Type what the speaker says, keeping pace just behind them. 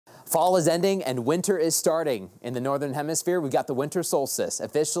Fall is ending and winter is starting. In the northern hemisphere, we've got the winter solstice,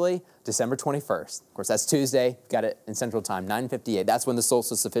 officially December 21st. Of course, that's Tuesday. Got it in Central Time, 9:58. That's when the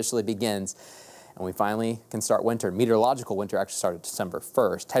solstice officially begins. And we finally can start winter. Meteorological winter actually started December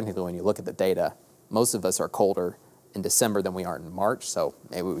 1st. Technically, when you look at the data, most of us are colder in December than we are in March, so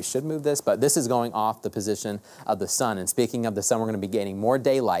maybe we should move this, but this is going off the position of the sun. And speaking of the sun, we're going to be gaining more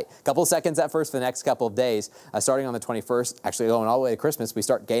daylight. A couple of seconds at first for the next couple of days, starting on the 21st, actually going all the way to Christmas, we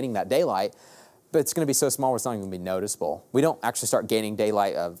start gaining that daylight, but it's going to be so small it's not even going to be noticeable. We don't actually start gaining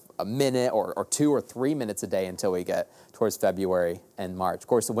daylight of a minute or 2 or 3 minutes a day until we get towards February and March. Of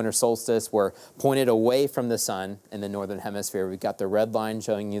course, the winter solstice, we're pointed away from the sun in the northern hemisphere. We've got the red line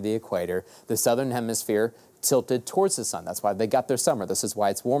showing you the equator. The southern hemisphere tilted towards the sun. That's why they got their summer. This is why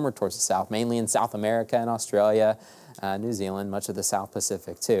it's warmer towards the south, mainly in South America and Australia, New Zealand, much of the South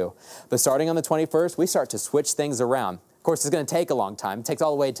Pacific too. But starting on the 21st, we start to switch things around. Of course, it's going to take a long time. It takes all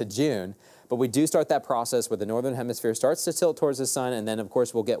the way to June, but we do start that process where the northern hemisphere starts to tilt towards the sun, and then of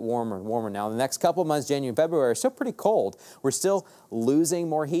course we'll get warmer and warmer. Now the next couple of months, January and February, are still pretty cold. We're still losing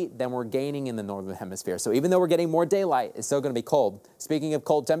more heat than we're gaining in the northern hemisphere. So even though we're getting more daylight, it's still going to be cold. Speaking of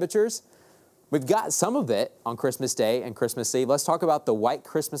cold temperatures, we've got some of it on Christmas Day and Christmas Eve. Let's talk about the white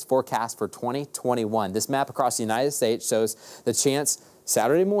Christmas forecast for 2021. This map across the United States shows the chance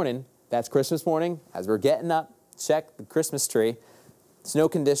Saturday morning, that's Christmas morning, as we're getting up, check the Christmas tree. Snow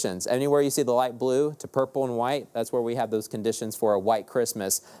conditions. Anywhere you see the light blue to purple and white, that's where we have those conditions for a white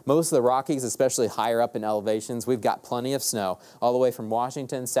Christmas. Most of the Rockies, especially higher up in elevations, we've got plenty of snow, all the way from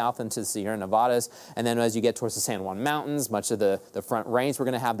Washington south into the Sierra Nevadas. And then as you get towards the San Juan Mountains, much of the Front Range, we're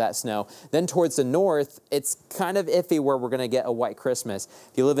going to have that snow. Then towards the north, it's kind of iffy where we're going to get a white Christmas.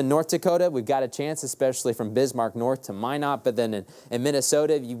 If you live in North Dakota, we've got a chance, especially from Bismarck north to Minot. But then in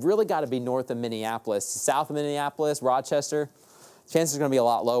Minnesota, you've really got to be north of Minneapolis. South of Minneapolis, Rochester, chances are going to be a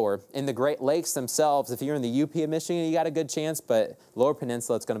lot lower. In the Great Lakes themselves, if you're in the UP of Michigan, you got a good chance, but Lower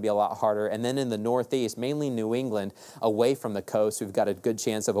Peninsula, it's going to be a lot harder. And then in the Northeast, mainly New England, away from the coast, we've got a good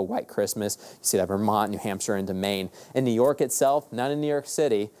chance of a white Christmas. You see that Vermont, New Hampshire, into Maine. In New York itself, not in New York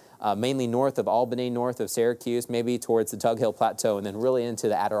City, mainly north of Albany, north of Syracuse, maybe towards the Tug Hill Plateau, and then really into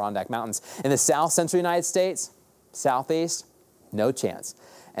the Adirondack Mountains. In the south central United States, southeast, no chance.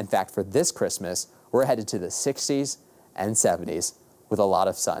 In fact, for this Christmas, we're headed to the 60s and 70s with a lot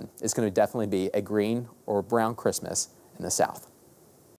of sun. It's going to definitely be a green or brown Christmas in the south.